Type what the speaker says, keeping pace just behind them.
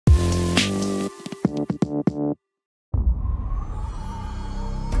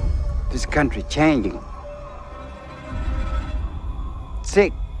This country changing.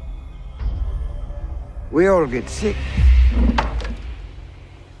 Sick. We all get sick.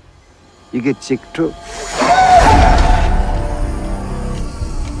 You get sick too.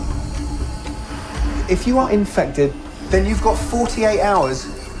 If you are infected, then you've got 48 hours.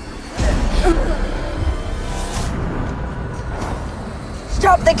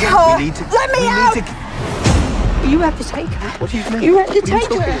 Stop the car! Let me out! You have to take her. What do you mean? You have to What are you take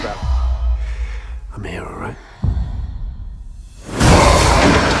talking her. about? I'm here, all right?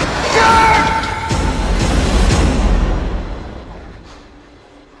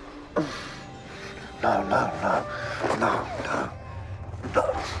 No, no, no, no, no, no.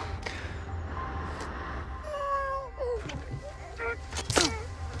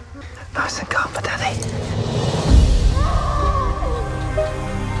 Nice and calm for Daddy.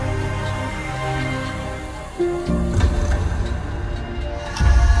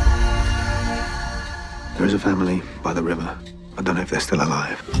 There is a family by the river. I don't know if they're still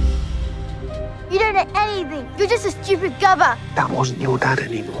alive. You don't know anything. You're just a stupid gubber. That wasn't your dad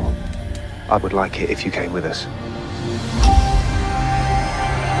anymore. I would like it if you came with us.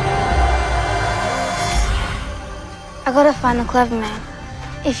 I gotta find a clever man.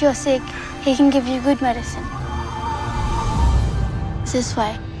 If you're sick, he can give you good medicine. It's this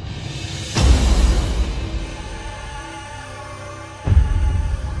way.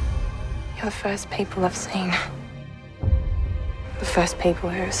 You're the first people I've seen. The first people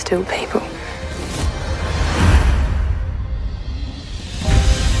who are still people.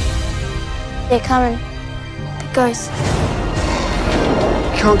 They're coming. The ghosts.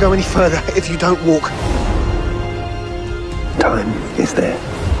 You can't go any further if you don't walk. Time is there.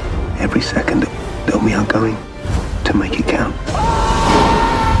 Every second that we are going to make it count.